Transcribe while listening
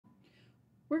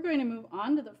We're going to move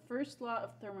on to the first law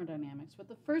of thermodynamics. What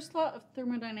the first law of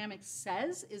thermodynamics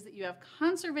says is that you have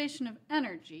conservation of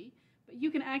energy, but you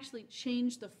can actually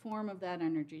change the form of that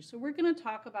energy. So we're going to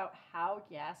talk about how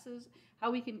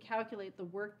we can calculate the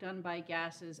work done by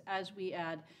gases as we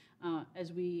add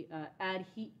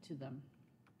heat to them.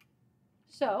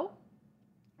 So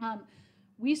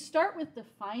we start with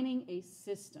defining a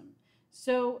system.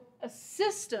 So a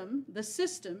system, the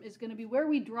system is going to be where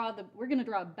we're going to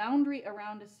draw a boundary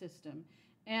around a system,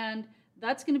 and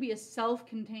that's going to be a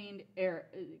self-contained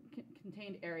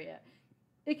area.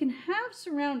 It can have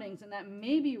surroundings, and that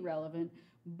may be relevant,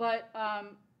 but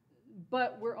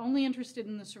we're only interested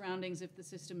in the surroundings if the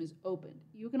system is open.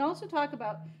 You can also talk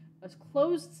about a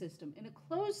closed system. In a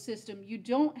closed system, you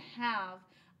don't have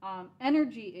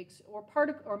energy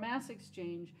or mass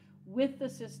exchange with the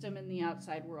system in the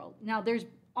outside world. Now, there's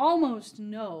almost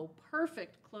no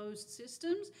perfect closed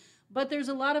systems, but there's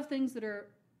a lot of things that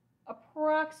are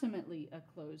approximately a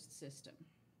closed system.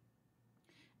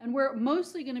 And we're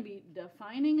mostly going to be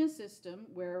defining a system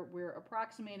where we're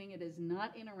approximating it as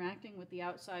not interacting with the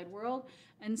outside world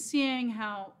and seeing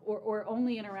how, or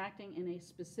only interacting in a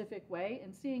specific way,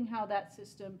 and seeing how that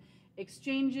system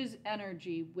exchanges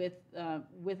energy with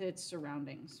its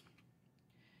surroundings.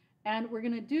 And we're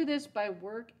going to do this by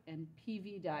work and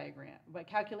PV diagram, by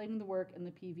calculating the work and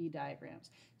the PV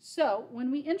diagrams. So when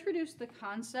we introduced the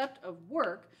concept of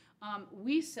work,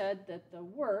 we said that the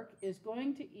work is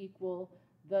going to equal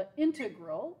the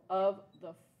integral of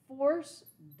the force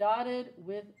dotted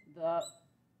with the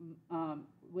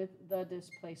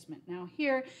displacement. Now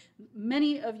here,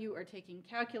 many of you are taking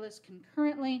calculus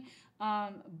concurrently,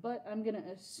 but I'm going to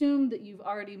assume that you've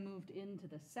already moved into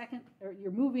the second, or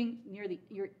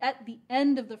you're at the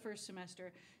end of the first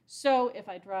semester. So if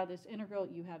I draw this integral,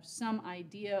 you have some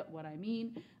idea what I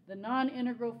mean. The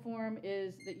non-integral form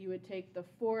is that you would take the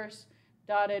force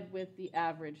dotted with the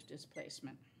average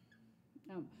displacement.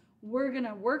 We're going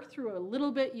to work through a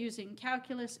little bit using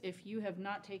calculus. If you have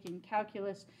not taken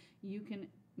calculus, you can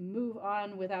move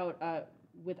on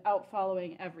without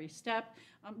following every step.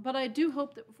 But I do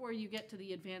hope that before you get to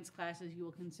the advanced classes, you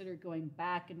will consider going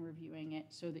back and reviewing it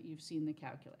so that you've seen the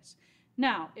calculus.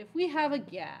 Now, if we have a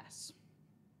gas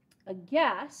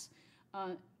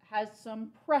has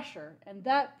some pressure, and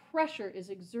that pressure is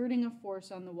exerting a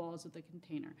force on the walls of the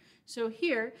container. So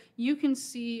here you can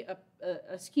see a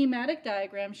schematic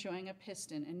diagram showing a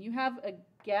piston, and you have a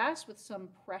gas with some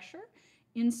pressure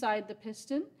inside the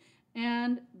piston,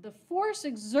 and the force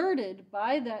exerted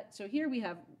by that, so here we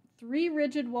have 3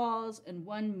 rigid walls and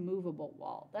 1 movable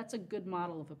wall. That's a good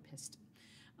model of a piston.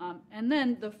 And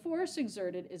then the force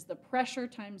exerted is the pressure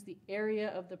times the area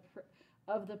of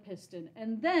the piston,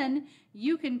 and then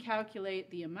you can calculate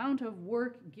the amount of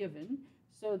work given,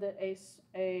 so that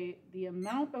the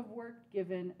amount of work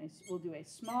given, we'll do a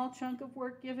small chunk of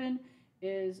work given,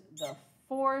 is the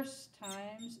force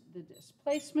times the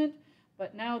displacement,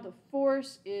 but now the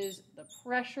force is the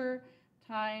pressure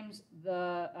times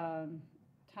the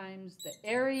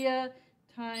area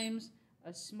times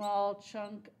a small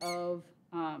chunk of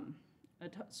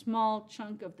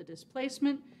the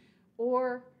displacement,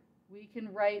 or we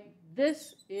can write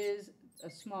this is a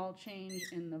small change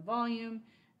in the volume.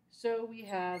 So we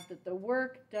have that the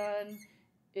work done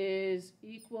is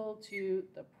equal to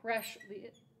the pressure,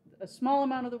 a small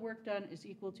amount of the work done is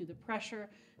equal to the pressure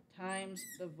times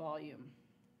the volume.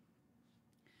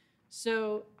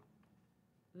 So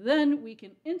then we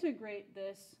can integrate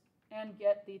this and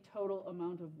get the total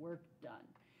amount of work done.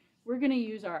 We're going to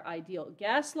use our ideal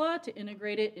gas law to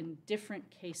integrate it in different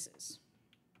cases.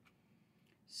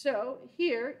 So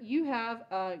here you have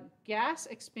a gas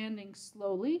expanding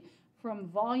slowly from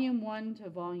volume 1 to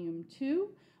volume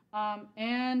 2.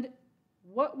 And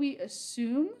what we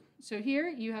assume, so here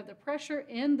you have the pressure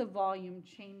and the volume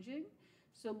changing.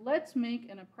 So let's make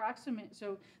an approximate,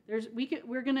 so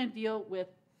we're going to deal with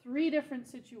 3 different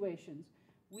situations.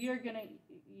 We are going to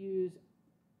use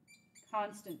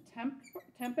constant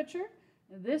temperature.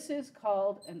 This is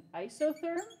called an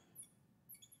isotherm.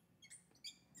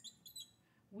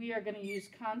 We are going to use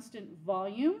constant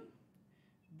volume.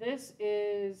 This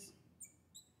is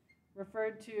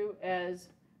referred to as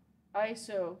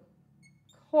isochoric.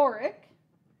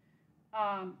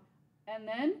 And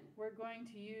then we're going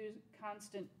to use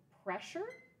constant pressure.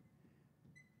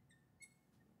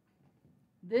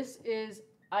 This is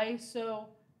isobaric.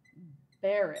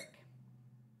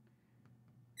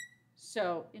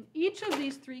 So in each of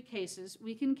these 3 cases,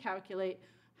 we can calculate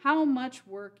how much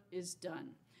work is done.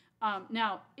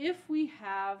 Now, if we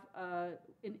have,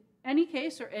 in any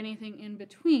case or anything in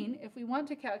between, if we want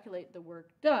to calculate the work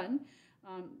done,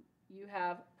 you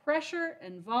have pressure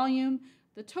and volume.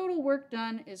 The total work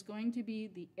done is going to be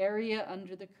the area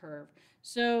under the curve.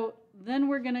 So then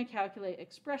we're going to calculate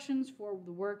expressions for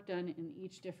the work done in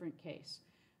each different case.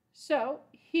 So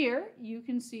here you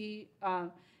can see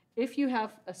if you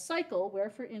have a cycle where,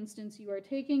 for instance, you are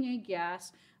taking a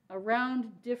gas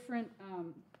around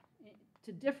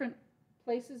to different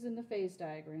places in the phase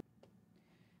diagram,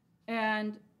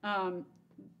 and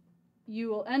you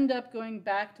will end up going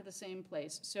back to the same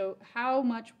place. So how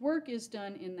much work is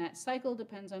done in that cycle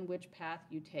depends on which path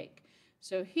you take.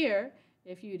 So here,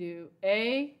 if you do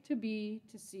A to B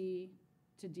to C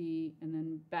to D and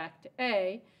then back to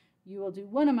A, you will do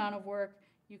one amount of work.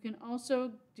 You can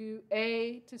also do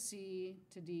A to C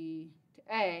to D to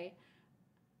A,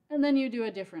 and then you do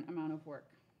a different amount of work.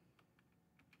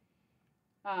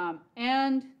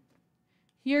 And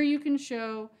here you can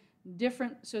show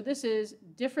so this is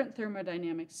different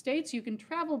thermodynamic states. You can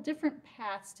travel different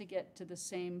paths to get to the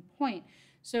same point.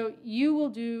 So you will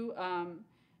do,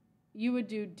 you would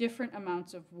do different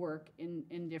amounts of work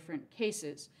in different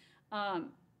cases.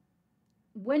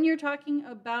 When you're talking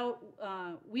about,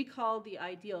 we call the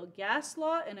ideal gas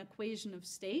law an equation of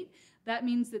state. That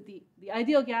means that the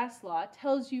ideal gas law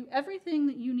tells you everything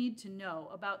that you need to know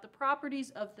about the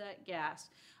properties of that gas.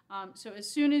 So as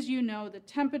soon as you know the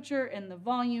temperature and the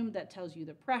volume, that tells you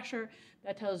the pressure,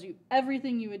 that tells you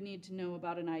everything you would need to know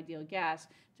about an ideal gas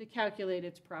to calculate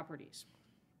its properties.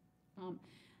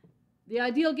 The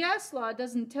ideal gas law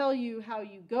doesn't tell you how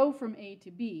you go from A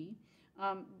to B.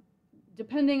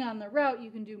 Depending on the route,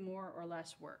 you can do more or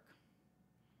less work.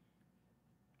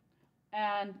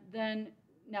 And then,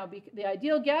 now the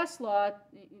ideal gas law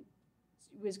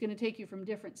is going to take you from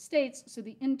different states, so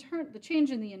the change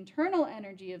in the internal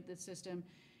energy of the system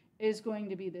is going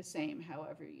to be the same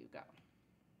however you go.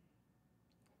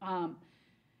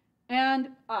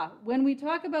 When we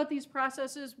talk about these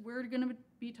processes, we're going to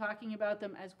be talking about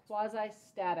them as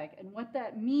quasi-static. And what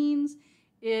that means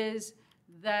is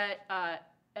that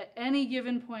at any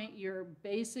given point, you're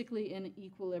basically in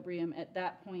equilibrium at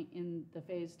that point in the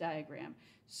phase diagram.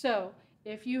 So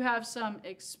if you have some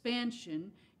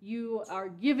expansion, you are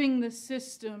giving the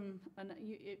system,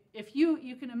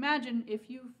 you can imagine if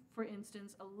you, for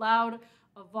instance, allowed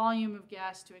a volume of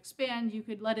gas to expand, you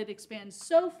could let it expand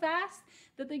so fast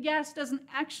that the gas doesn't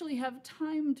actually have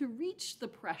time to reach the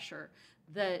pressure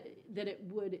that it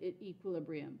would at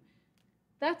equilibrium.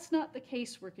 That's not the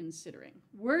case we're considering.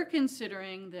 We're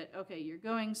considering that, okay, you're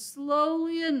going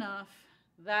slowly enough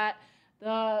that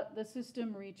the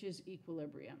system reaches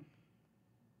equilibrium.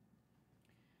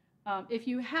 If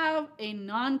you have a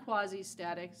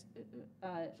non-quasi-static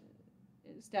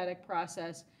static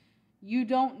process, you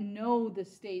don't know the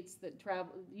states that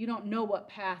travel, you don't know what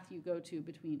path you go to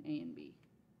between A and B.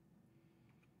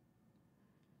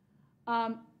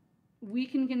 We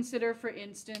can consider, for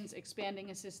instance,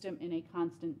 expanding a system in a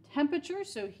constant temperature.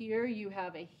 So here you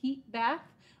have a heat bath,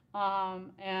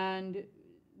 and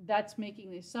that's making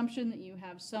the assumption that you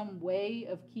have some way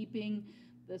of keeping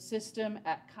the system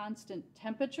at constant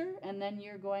temperature, and then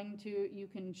you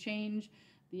can change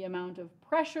the amount of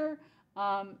pressure,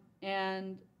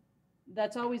 and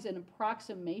that's always an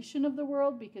approximation of the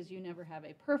world because you never have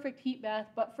a perfect heat bath.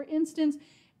 But for instance,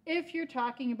 if you're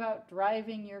talking about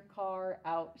driving your car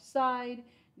outside,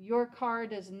 your car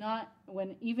does not,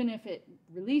 even if it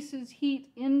releases heat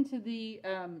into the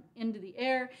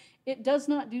air, it does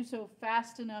not do so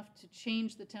fast enough to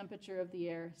change the temperature of the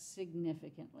air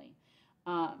significantly.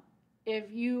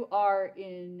 If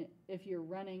you're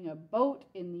running a boat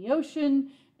in the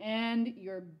ocean and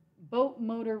your boat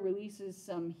motor releases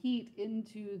some heat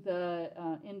into the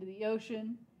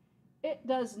ocean, it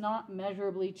does not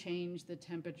measurably change the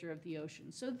temperature of the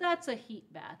ocean. So that's a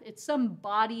heat bath. It's some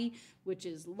body which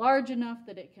is large enough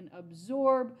that it can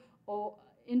absorb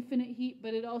infinite heat,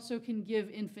 but it also can give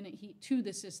infinite heat to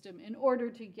the system in order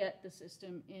to get the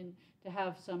system to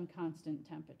have some constant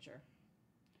temperature.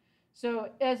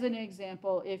 So as an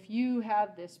example, if you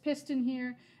have this piston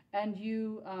here and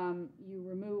you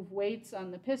remove weights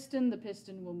on the piston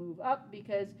will move up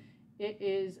because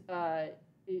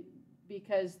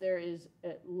because there is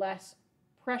less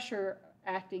pressure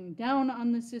acting down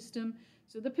on the system.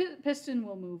 So the piston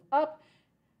will move up.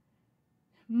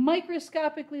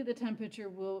 Microscopically, the temperature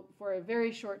will, for a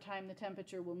very short time, the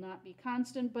temperature will not be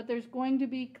constant, but there's going to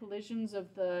be collisions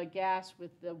of the gas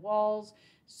with the walls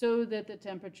so that the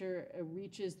temperature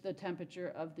reaches the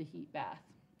temperature of the heat bath.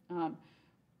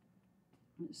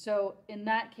 So in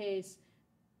that case,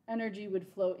 energy would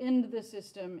flow into the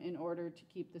system in order to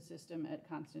keep the system at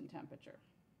constant temperature.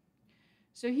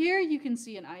 So here you can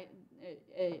see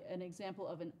an example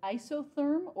of an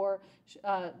isotherm, or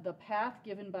the path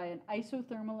given by an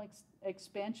isothermal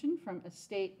expansion from a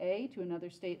state A to another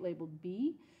state labeled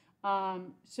B.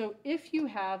 So if you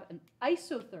have an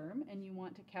isotherm and you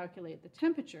want to calculate the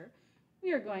temperature,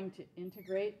 we are going to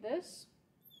integrate this.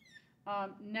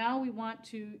 Now we want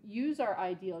to use our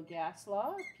ideal gas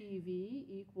law, PV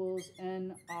equals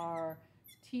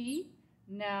nRT.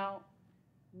 Now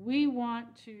we want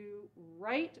to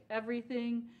write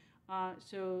everything,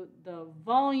 so the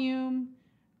volume,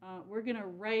 we're going to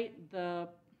write the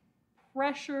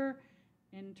pressure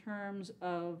in terms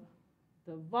of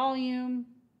the volume,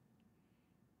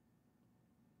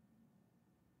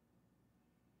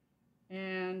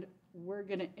 and we're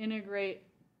going to integrate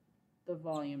the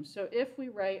volume. So if we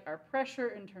write our pressure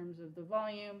in terms of the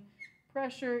volume,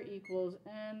 pressure equals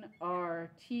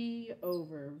nRT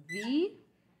over V.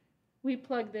 We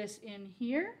plug this in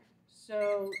here,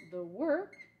 so the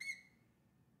work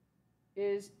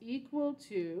is equal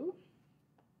to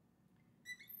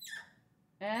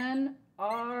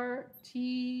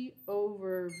nRT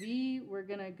over V. We're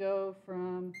going to go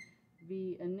from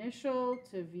V initial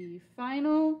to V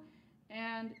final,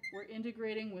 and we're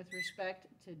integrating with respect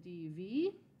to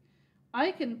dV.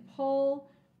 I can pull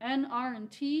n, r,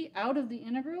 and t out of the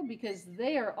integral because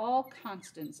they are all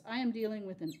constants. I am dealing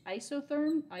with an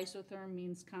isotherm. Isotherm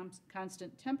means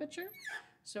constant temperature.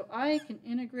 So I can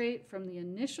integrate from the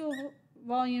initial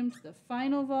volume to the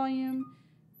final volume,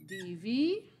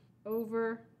 dV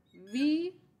over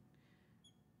V.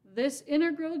 This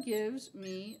integral gives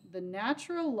me the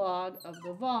natural log of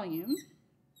the volume.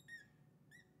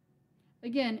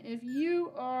 Again, if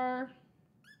you are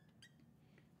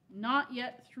not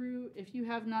yet through, if you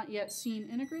have not yet seen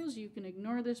integrals, you can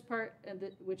ignore this part,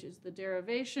 which is the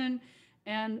derivation,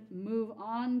 and move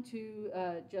on to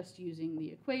just using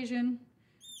the equation.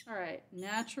 All right,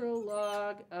 natural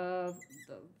log of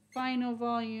the final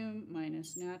volume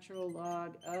minus natural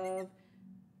log of,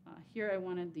 here I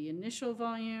wanted the initial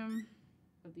volume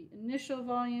of the initial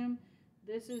volume.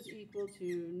 This is equal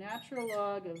to natural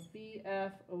log of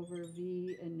VF over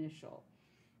V initial.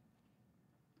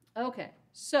 Okay,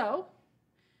 so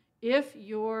if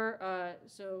you're,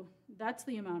 so that's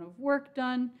the amount of work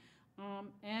done,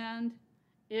 and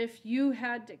if you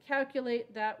had to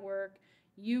calculate that work,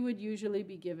 you would usually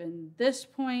be given this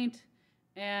point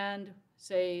and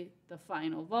say the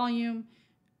final volume,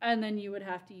 and then you would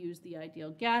have to use the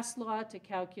ideal gas law to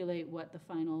calculate what the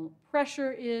final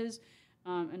pressure is,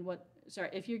 and what, sorry,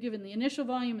 if you're given the initial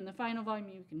volume and the final volume,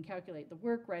 you can calculate the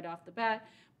work right off the bat.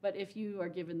 But if you are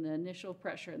given the initial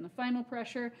pressure and the final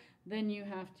pressure, then you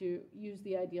have to use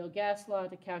the ideal gas law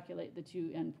to calculate the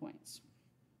two endpoints.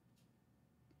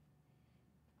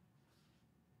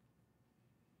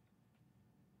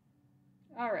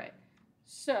 All right,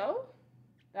 so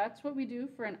that's what we do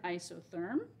for an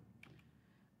isotherm.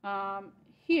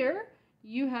 Here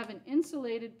you have an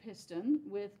insulated piston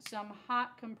with some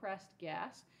hot compressed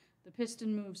gas. The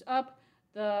piston moves up,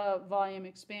 the volume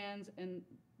expands, and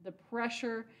the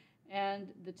pressure and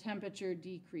the temperature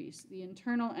decrease. The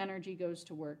internal energy goes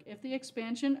to work. If the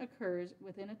expansion occurs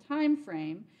within a time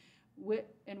frame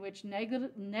in which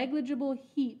negligible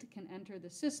heat can enter the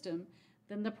system,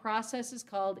 then the process is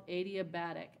called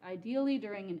adiabatic. Ideally,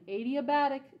 during an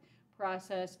adiabatic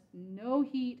process, no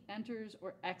heat enters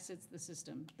or exits the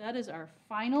system. That is our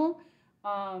final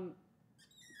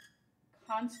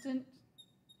constant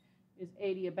is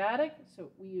adiabatic, so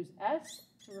we use S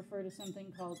to refer to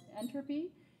something called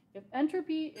entropy. If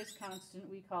entropy is constant,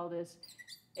 we call this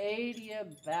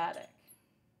adiabatic.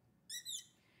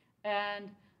 And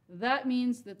that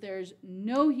means that there's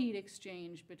no heat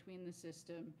exchange between the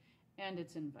system and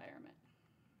its environment.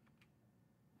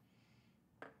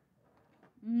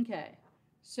 Okay,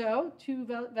 so two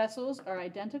vessels are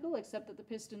identical except that the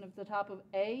piston at the top of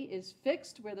A is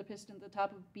fixed, where the piston at the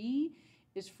top of B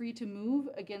is free to move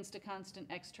against a constant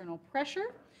external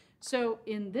pressure. So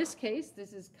in this case,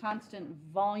 this is constant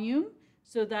volume,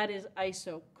 so that is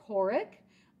isochoric.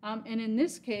 And in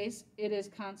this case, it is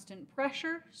constant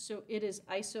pressure, so it is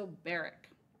isobaric.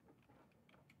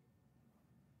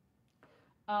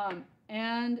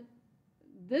 And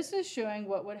this is showing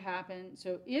what would happen.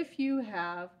 So if you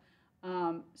have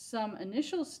some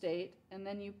initial state, and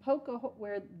then you poke a hole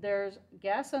where there's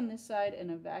gas on this side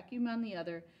and a vacuum on the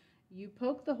other, you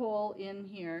poke the hole in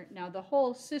here. Now the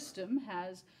whole system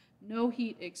has no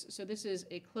heat, so this is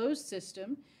a closed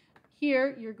system.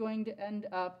 Here you're going to end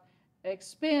up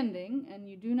expanding, and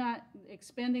you do not,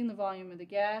 expanding the volume of the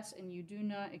gas, and you do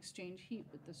not exchange heat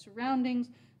with the surroundings,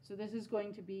 so this is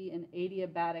going to be an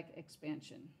adiabatic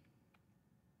expansion.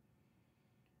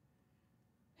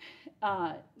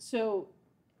 So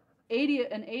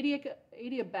adiabatic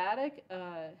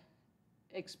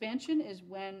expansion is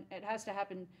when it has to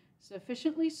happen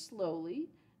sufficiently slowly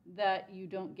that you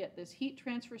don't get this heat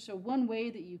transfer. So one way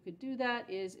that you could do that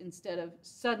is, instead of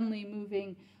suddenly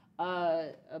moving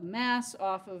a mass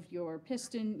off of your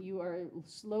piston, you are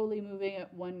slowly moving it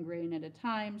 1 grain at a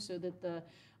time, so that the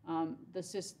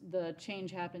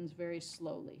change happens very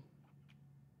slowly.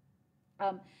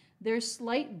 There's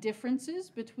slight differences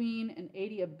between an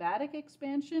adiabatic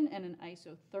expansion and an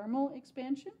isothermal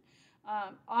expansion.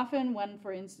 Often when,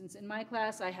 for instance, in my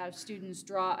class, I have students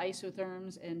draw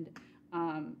isotherms and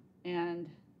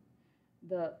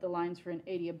the lines for an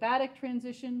adiabatic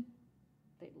transition,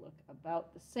 they look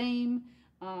about the same,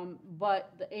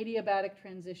 but the adiabatic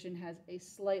transition has a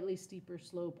slightly steeper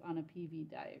slope on a PV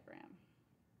diagram.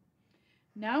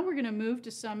 Now we're going to move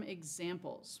to some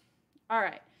examples. All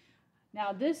right.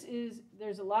 Now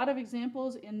there's a lot of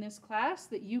examples in this class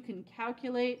that you can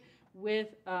calculate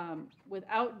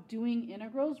without doing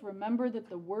integrals. Remember that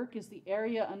the work is the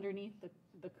area underneath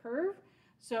the curve.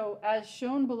 So as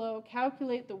shown below,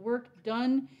 calculate the work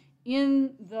done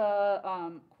in the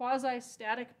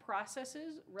quasi-static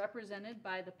processes represented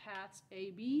by the paths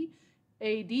AB,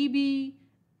 ADB,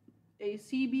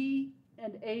 ACB,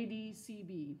 and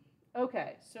ADCB.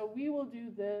 Okay, so we will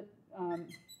do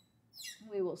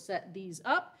we will set these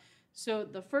up. So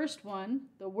the first one,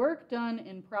 the work done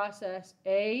in process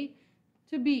A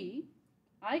to B,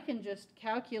 I can just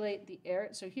calculate the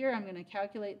area. So here I'm going to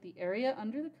calculate the area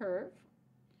under the curve.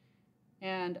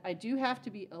 And I do have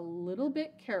to be a little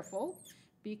bit careful,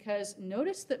 because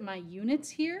notice that my units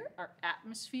here are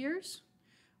atmospheres.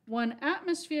 1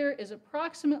 atmosphere is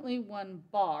approximately 1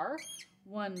 bar.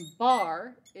 1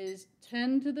 bar is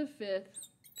 10 to the 5th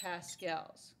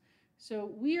pascals.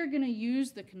 So we are going to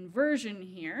use the conversion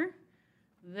here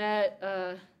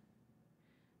that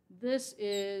this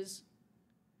is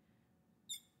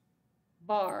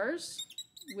bars,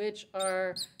 which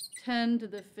are 10 to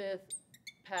the 5th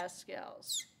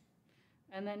pascals.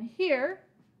 And then here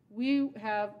we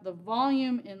have the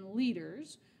volume in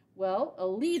liters. Well, a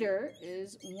liter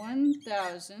is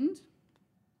 1,000. I'm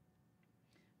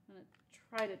going to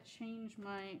try to change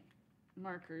my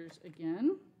markers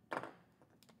again.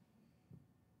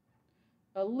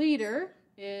 A liter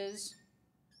is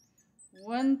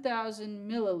 1,000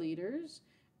 milliliters,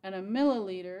 and a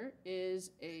milliliter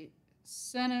is a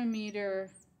centimeter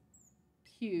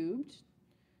cubed.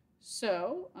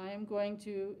 So I am going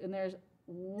to, and there's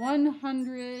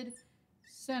 100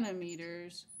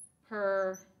 centimeters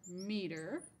per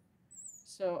meter.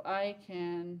 So I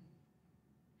can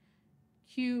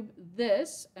cube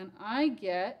this, and I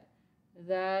get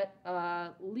that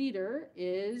liter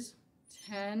is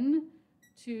 10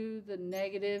 to the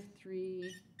negative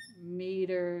 3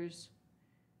 meters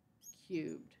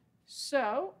cubed.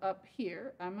 So up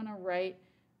here, I'm going to write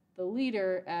the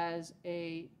liter as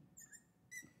 10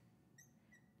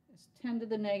 to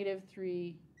the negative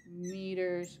 3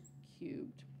 meters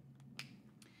cubed.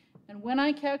 And when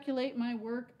I calculate my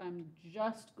work, I'm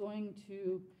just going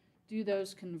to do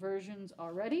those conversions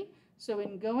already. So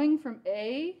in going from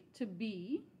A to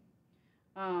B,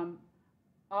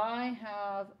 I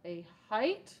have a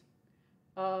height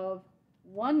of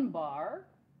 1 bar.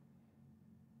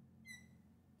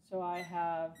 So I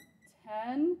have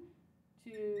 10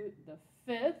 to the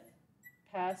 5th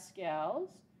pascals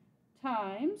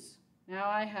times, now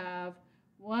I have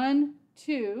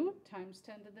 2 times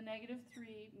 10 to the negative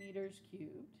 3 meters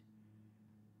cubed.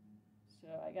 So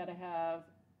I got to have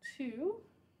 2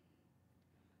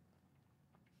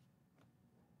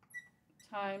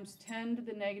 times 10 to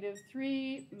the negative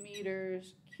 3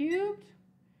 meters cubed,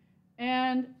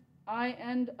 and I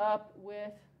end up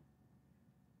with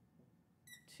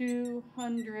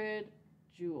 200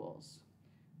 joules.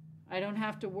 I don't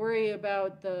have to worry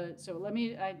about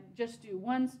I just do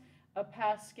once. A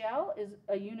pascal is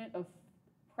a unit of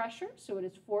pressure, so it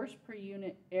is force per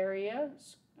unit area.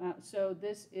 So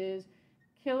this is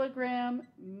kilogram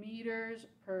meters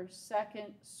per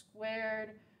second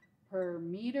squared per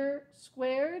meter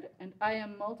squared, and I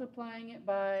am multiplying it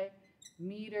by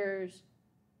meters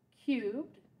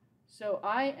cubed. So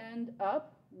I end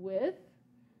up with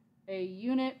a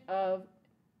unit of,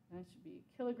 that should be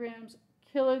kilograms,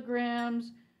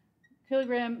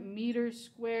 kilogram meters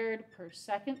squared per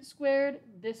second squared.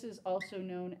 This is also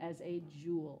known as a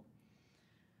joule.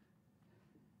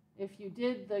 If you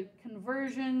did the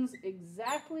conversions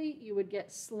exactly, you would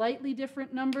get slightly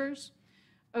different numbers.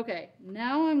 Okay,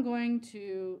 now I'm going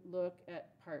to look at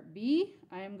part B.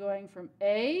 I am going from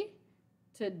A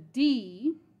to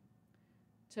D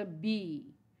to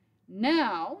B.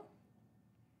 Now,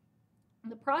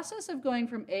 The process of going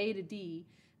from A to D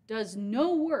does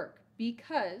no work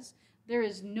because there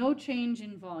is no change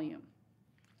in volume.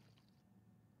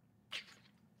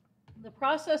 The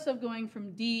process of going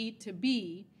from D to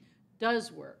B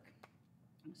does work.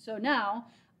 So now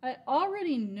I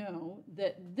already know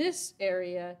that this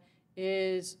area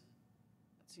is,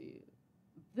 let's see,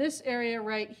 this area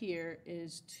right here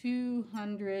is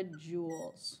 200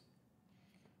 joules.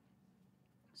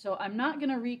 So I'm not going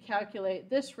to recalculate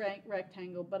this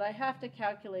rectangle, but I have to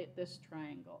calculate this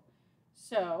triangle.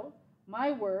 So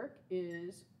my work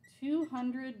is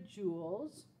 200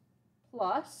 joules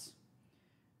plus,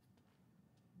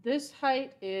 this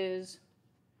height is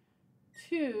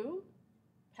 2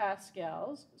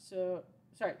 pascals, so,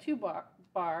 sorry, 2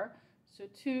 bar, so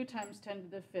 2 times 10 to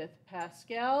the 5th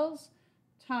pascals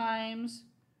times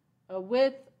a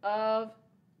width of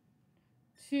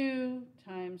 2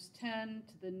 times 10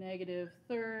 to the negative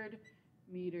 3rd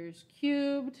meters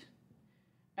cubed,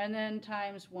 and then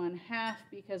times 1/2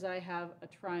 because I have a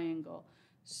triangle.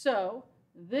 So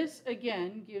this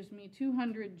again gives me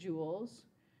 200 joules,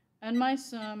 and my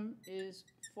sum is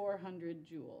 400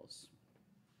 joules.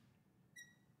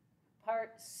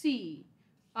 Part C,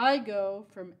 I go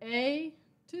from A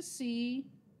to C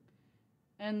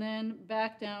and then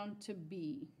back down to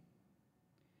B.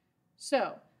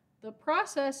 So the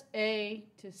process A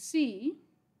to C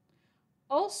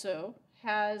also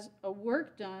has a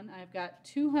work done. I've got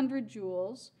 200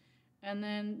 joules, and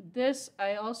then this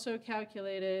I also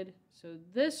calculated, so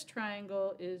this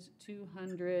triangle is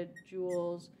 200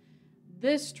 joules.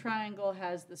 This triangle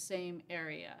has the same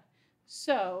area.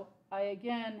 So I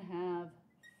again have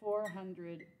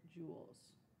 400 joules.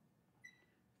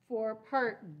 For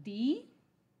part D,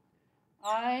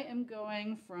 I am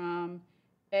going from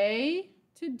A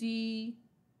to D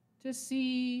to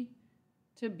C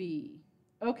to B.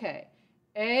 Okay,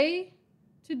 A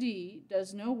to D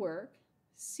does no work.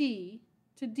 C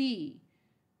to D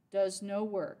does no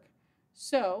work.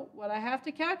 So what I have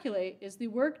to calculate is the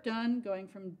work done going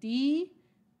from D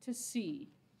to C.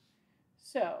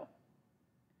 So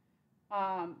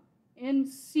in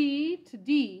C to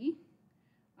D,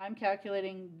 I'm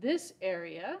calculating this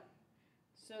area.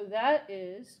 So that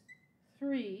is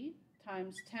 3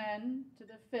 times 10 to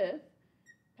the 5th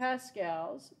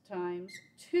pascals times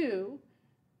 2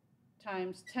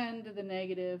 times 10 to the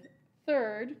negative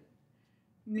 3rd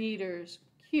meters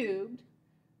cubed.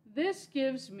 This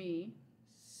gives me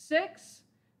 6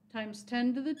 times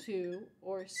 10 to the 2,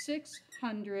 or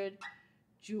 600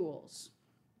 joules.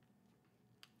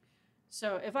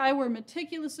 So if I were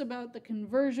meticulous about the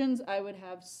conversions, I would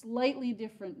have slightly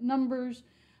different numbers.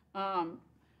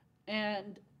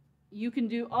 And you can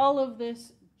do all of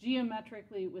this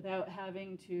geometrically without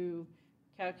having to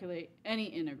calculate any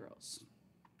integrals.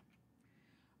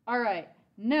 All right,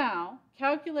 now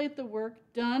calculate the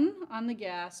work done on the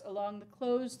gas along the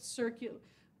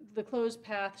closed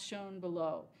path shown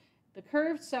below. The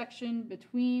curved section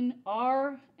between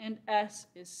R and S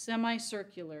is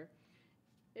semicircular.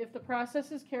 If the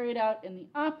process is carried out in the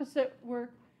opposite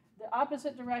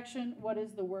direction, what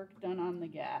is the work done on the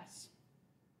gas?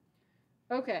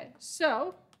 Okay,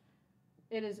 so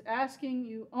it is asking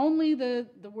you only the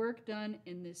work done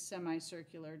in this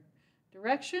semicircular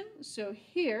direction. So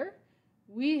here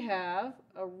we have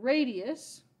a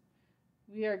radius.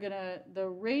 The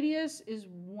radius is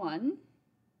 1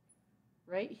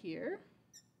 right here.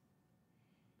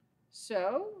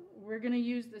 So we're going to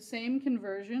use the same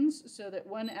conversions so that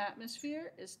 1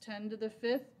 atmosphere is 10 to the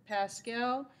 5th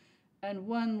Pascal and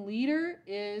 1 liter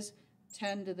is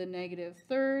 10 to the negative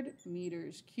 3rd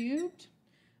meters cubed.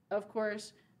 Of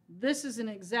course, this is an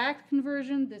exact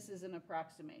conversion. This is an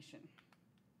approximation.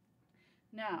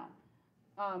 Now,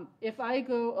 if I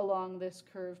go along this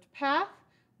curved path,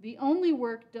 the only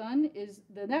work done is,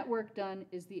 the net work done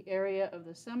is the area of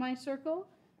the semicircle.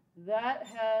 That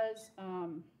has,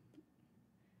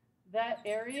 that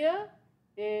area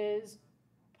is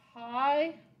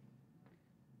pi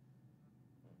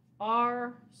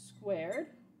r squared.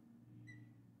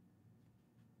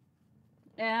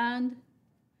 And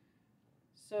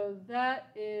so that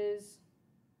is,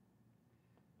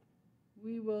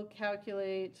 we will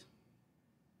calculate,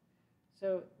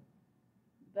 so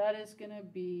that is going to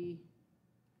be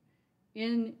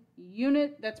in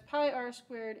unit, that's pi r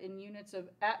squared in units of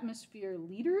atmosphere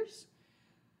liters,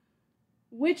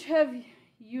 which have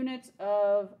units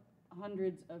of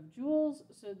hundreds of joules.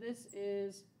 So this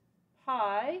is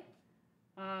pi,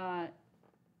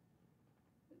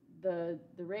 the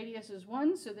radius is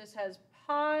 1, so this has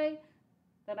pi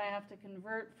that I have to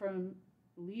convert from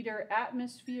liter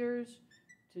atmospheres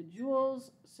to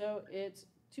joules, so it's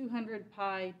 200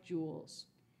 pi joules.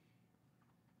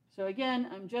 So again,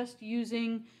 I'm just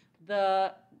using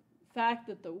the fact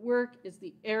that the work is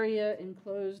the area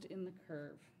enclosed in the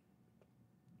curve.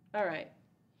 All right,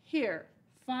 here,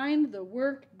 find the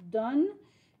work done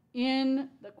in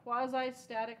the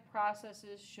quasi-static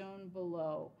processes shown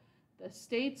below. The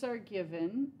states are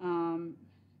given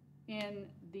in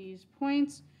these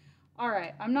points. All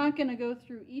right, I'm not going to go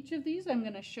through each of these. I'm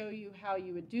going to show you how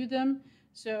you would do them.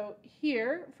 So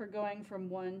here, for going from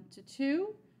 1 to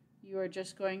 2, you are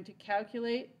just going to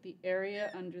calculate the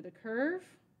area under the curve.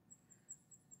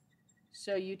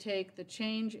 So you take the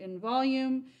change in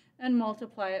volume and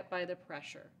multiply it by the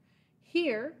pressure.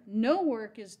 Here, no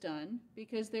work is done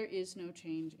because there is no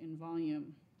change in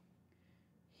volume.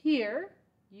 Here,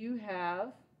 you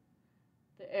have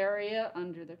the area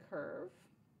under the curve.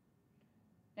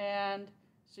 And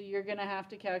so you're going to have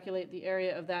to calculate the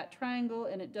area of that triangle,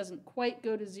 and it doesn't quite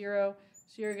go to 0,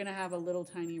 so you're going to have a little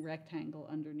tiny rectangle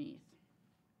underneath.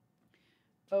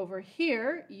 Over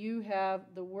here, you have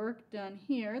the work done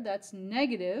here, that's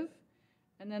negative,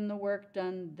 and then the work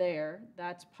done there,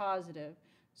 that's positive.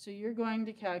 So you're going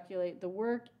to calculate the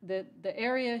work, the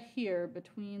area here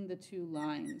between the two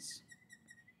lines.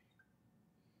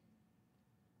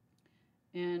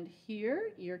 And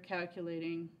here, you're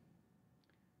calculating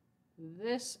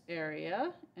this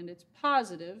area, and it's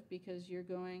positive because you're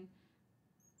going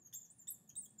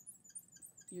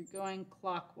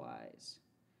clockwise.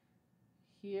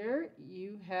 Here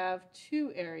you have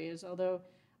 2 areas, although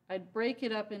I'd break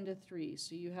it up into 3.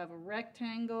 So you have a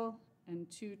rectangle and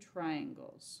 2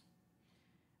 triangles.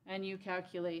 And you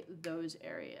calculate those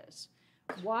areas.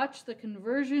 Watch the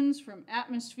conversions from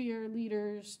atmosphere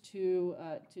liters to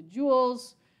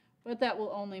joules, but that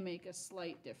will only make a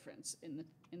slight difference in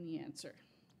the answer.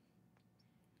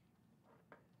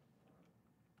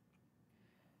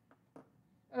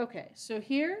 Okay, so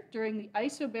here, during the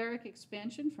isobaric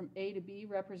expansion from A to B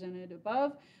represented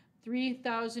above,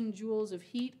 3,000 joules of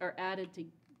heat are added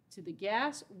to the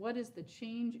gas. What is the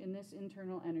change in this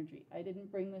internal energy? I didn't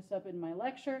bring this up in my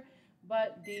lecture,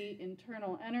 but the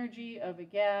internal energy of a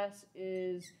gas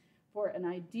is, for an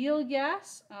ideal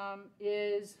gas,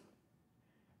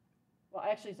 well,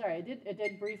 actually, sorry, I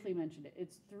did briefly mention it.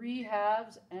 It's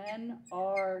 3/2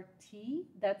 nRT.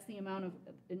 That's the amount of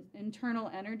internal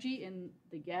energy in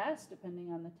the gas,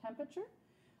 depending on the temperature.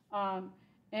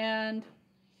 And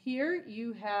here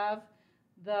you have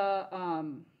the,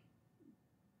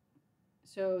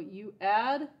 so you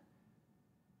add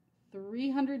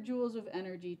 300 joules of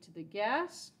energy to the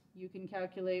gas. You can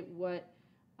calculate what,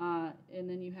 and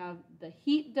then you have the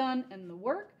heat done and the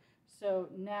work. So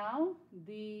now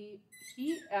the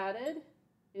heat added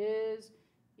is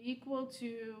equal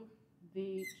to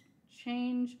the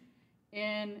change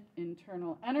in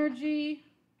internal energy.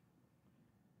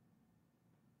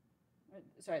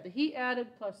 Sorry, the heat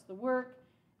added plus the work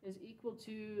is equal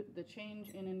to the change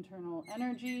in internal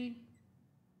energy.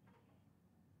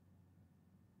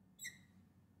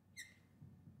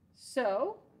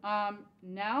 So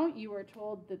now you are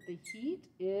told that the heat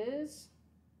is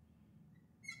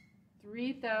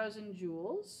 3,000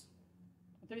 joules,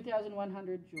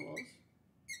 3,100 joules.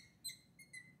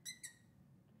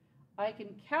 I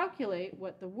can calculate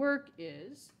what the work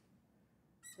is.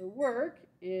 The work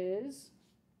is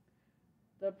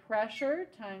the pressure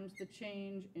times the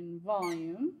change in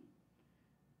volume.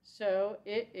 So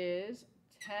it is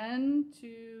 10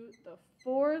 to the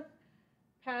 4th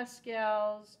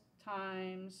pascals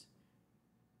times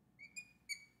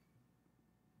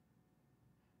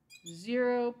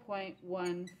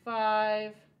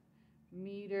 0.15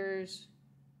 meters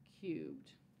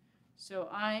cubed. So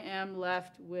I am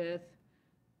left with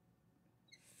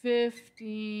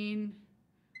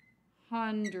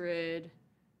 1,500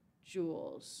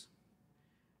 joules.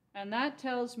 And that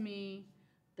tells me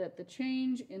that the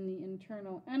change in the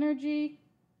internal energy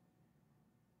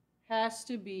has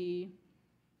to be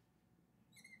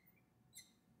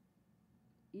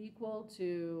equal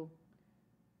to,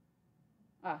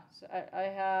 so I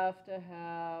have to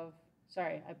have,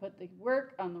 sorry, I put the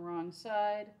work on the wrong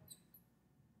side.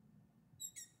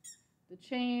 The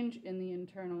change in the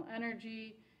internal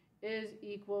energy is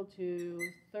equal to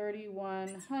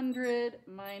 3,100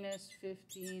 minus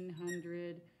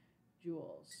 1,500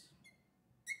 joules.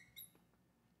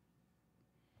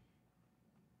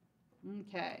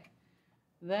 Okay.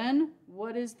 Then,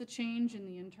 what is the change in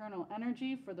the internal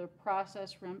energy for the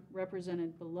process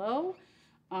represented below?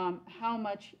 How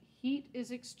much heat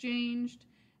is exchanged?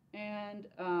 And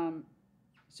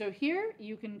so here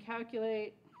you can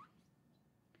calculate,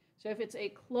 so if it's a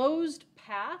closed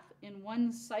path in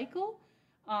one cycle,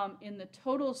 In the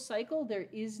total cycle, there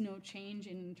is no change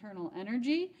in internal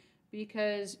energy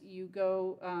because you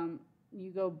go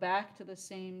back to the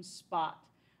same spot.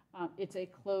 It's a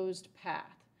closed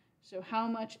path. So how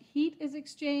much heat is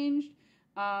exchanged?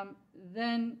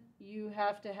 Then you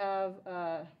have to have,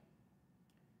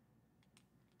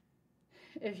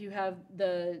 if you have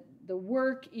the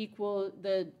work equal,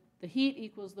 the heat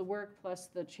equals the work plus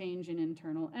the change in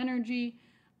internal energy,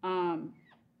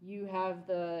 you have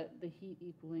the heat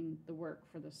equaling the work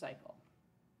for the cycle.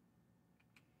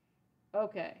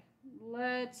 Okay,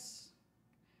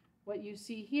 what you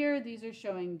see here, these are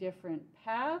showing different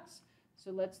paths.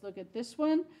 So let's look at this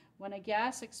one. When a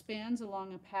gas expands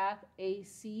along a path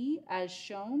AC as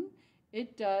shown,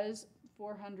 it does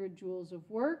 400 joules of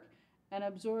work and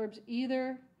absorbs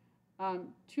either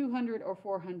 200 or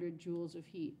 400 joules of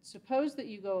heat. Suppose that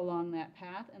you go along that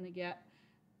path and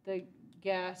the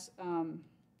gas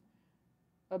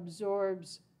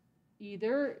absorbs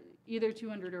either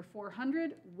 200 or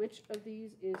 400. Which of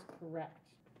these is correct?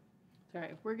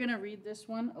 Sorry, we're going to read this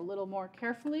one a little more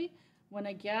carefully. When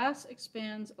a gas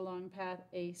expands along path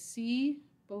AC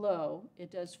below,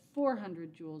 it does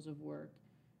 400 joules of work,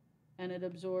 and it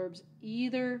absorbs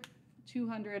either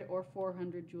 200 or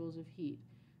 400 joules of heat.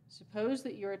 Suppose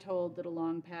that you're told that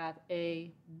along path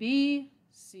A, B,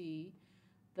 C,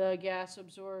 the gas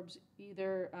absorbs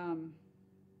either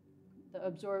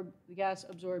the gas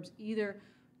absorbs either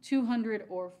 200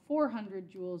 or 400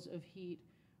 joules of heat.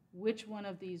 Which one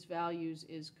of these values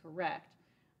is correct?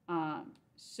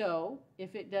 So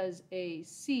if it does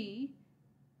AC,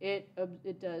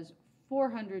 it does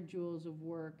 400 joules of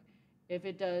work. If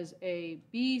it does a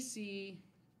BC,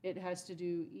 it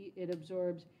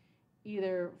absorbs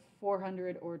either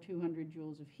 400 or 200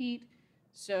 joules of heat.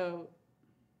 So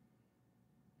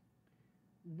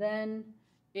then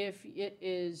if it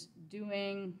is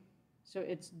doing, so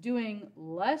it's doing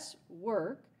less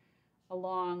work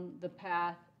along the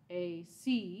path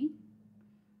AC,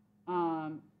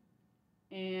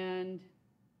 and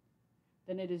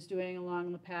than it is doing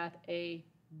along the path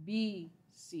ABC.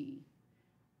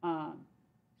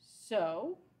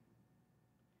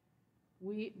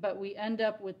 But we end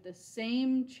up with the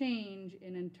same change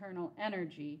in internal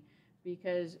energy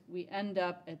because we end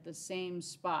up at the same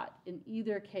spot. In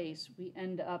either case, we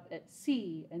end up at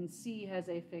C, and C has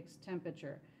a fixed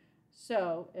temperature.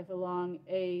 So if along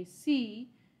AC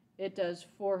it does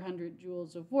 400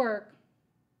 joules of work,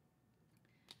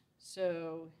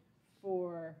 so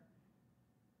for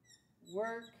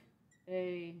work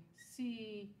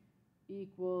AC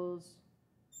equals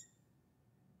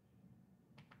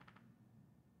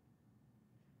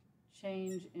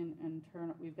change in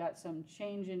internal, we've got some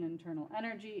change in internal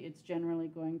energy. It's generally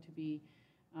going to be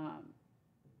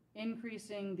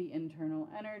increasing the internal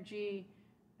energy,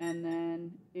 and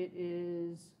then it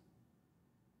is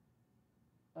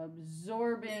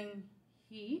absorbing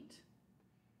heat.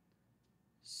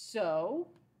 So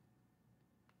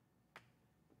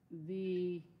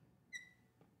the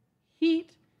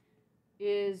heat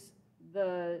is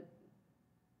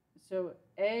so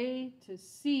A to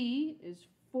C is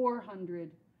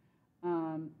 400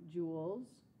 joules,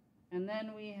 and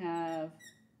then we have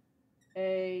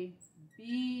A,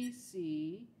 B,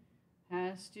 C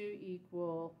has to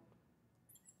equal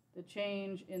the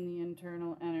change in the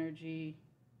internal energy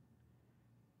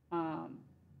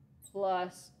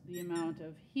plus the amount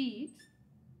of heat,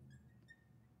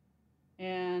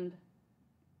 and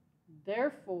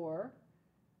therefore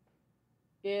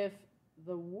if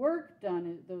the work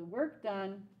done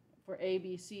for A,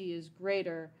 B, C is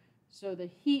greater, so the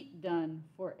heat done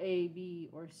for A, B,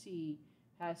 or C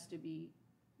has to be,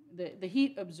 the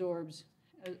heat absorbed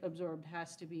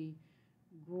has to be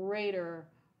greater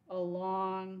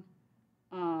along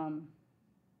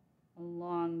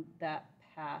that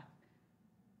path.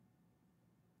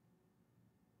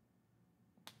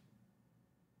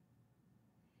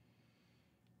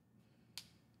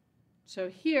 So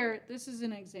here, this is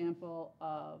an example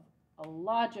of a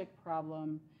logic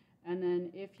problem, and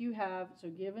then if you have, so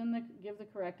given the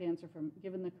correct answer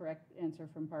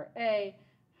from part A,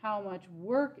 how much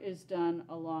work is done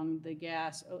along the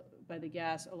gas by the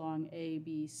gas along A,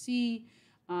 B, C.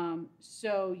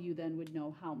 So you then would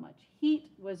know how much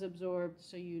heat was absorbed,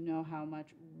 so you know how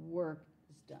much work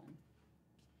is done.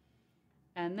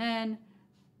 And then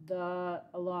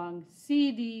along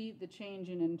CD, the change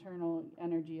in internal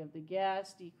energy of the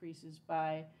gas decreases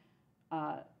by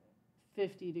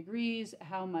 50 degrees.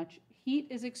 How much heat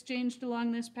is exchanged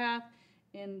along this path?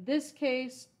 In this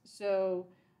case, so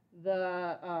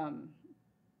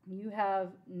you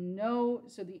have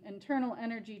so the internal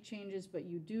energy changes, but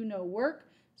you do no work.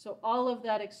 So all of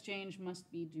that exchange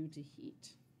must be due to heat.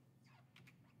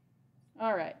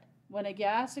 All right, when a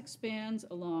gas expands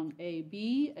along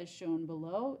AB, as shown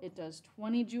below, it does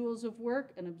 20 joules of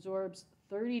work and absorbs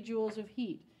 30 joules of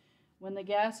heat. When the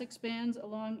gas expands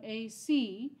along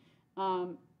AC,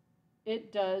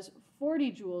 it does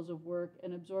 40 joules of work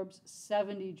and absorbs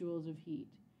 70 joules of heat.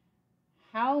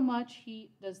 How much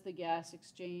heat does the gas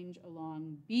exchange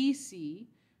along BC?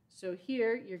 So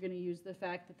here you're going to use the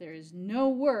fact that there is no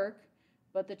work,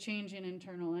 but the change in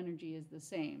internal energy is the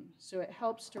same. So it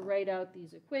helps to write out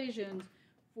these equations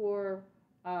for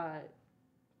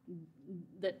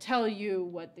that tell you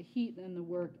what the heat and the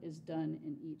work is done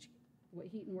in each, what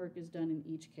heat and work is done in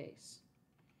each case.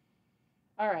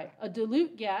 All right, a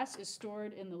dilute gas is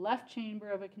stored in the left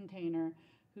chamber of a container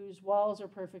whose walls are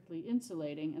perfectly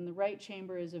insulating, and the right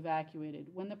chamber is evacuated.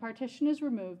 When the partition is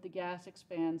removed, the gas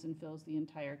expands and fills the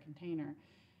entire container.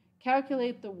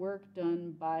 Calculate the work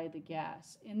done by the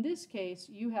gas. In this case,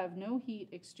 you have no heat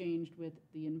exchanged with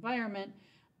the environment,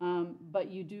 but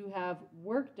you do have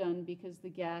work done because the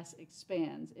gas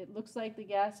expands. It looks like the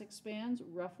gas expands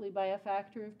roughly by a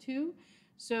factor of 2,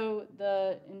 so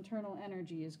the internal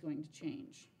energy is going to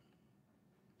change.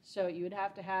 So you would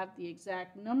have to have the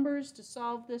exact numbers to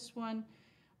solve this one,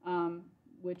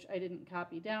 which I didn't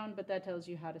copy down, but that tells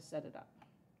you how to set it up.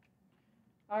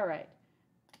 All right.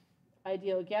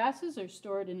 Ideal gases are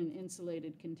stored in an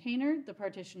insulated container. The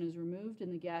partition is removed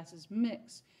and the gases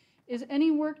mix. Is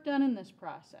any work done in this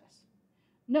process?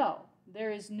 No, there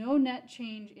is no net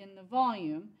change in the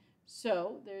volume,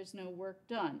 so there's no work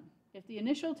done. If the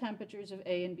initial temperatures of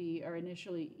A and B are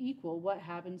initially equal, what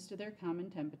happens to their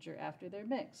common temperature after they're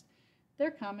mixed?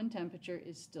 Their common temperature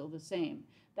is still the same.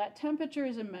 That temperature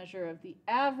is a measure of the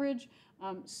average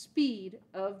speed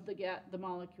of the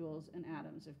molecules and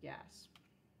atoms of gas.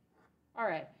 All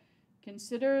right,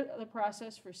 consider the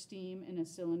process for steam in a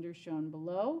cylinder shown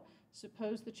below.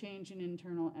 Suppose the change in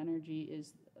internal energy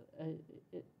is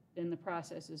in the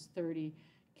process is 30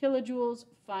 kilojoules.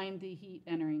 Find the heat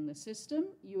entering the system.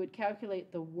 You would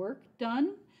calculate the work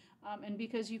done, and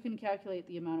because you can calculate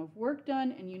the amount of work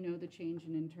done and you know the change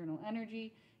in internal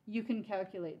energy, you can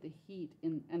calculate the heat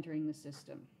entering the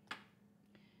system.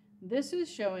 This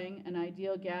is showing an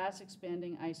ideal gas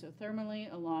expanding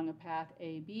isothermally along a path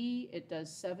AB. It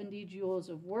does 70 joules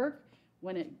of work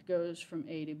when it goes from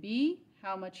A to B.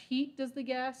 How much heat does the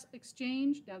gas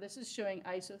exchange? Now this is showing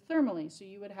isothermally, so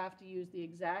you would have to use the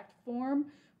exact form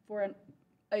for an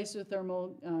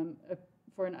isothermal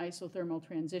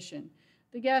transition.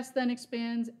 The gas then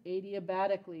expands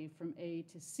adiabatically from A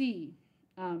to C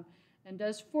and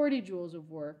does 40 joules of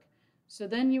work. So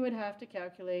then you would have to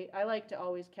calculate, I like to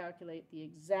always calculate the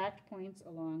exact points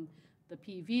along the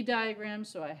PV diagram,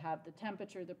 so I have the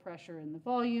temperature, the pressure, and the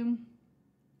volume.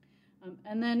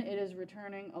 And then it is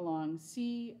returning along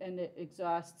C, and it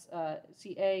exhausts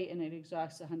CA, and it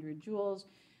exhausts 100 joules.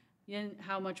 In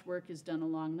how much work is done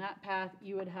along that path,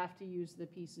 you would have to use the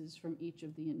pieces from each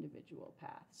of the individual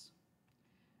paths.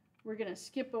 We're going to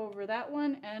skip over that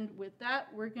one, and with that,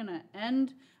 we're going to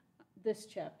end this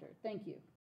chapter. Thank you.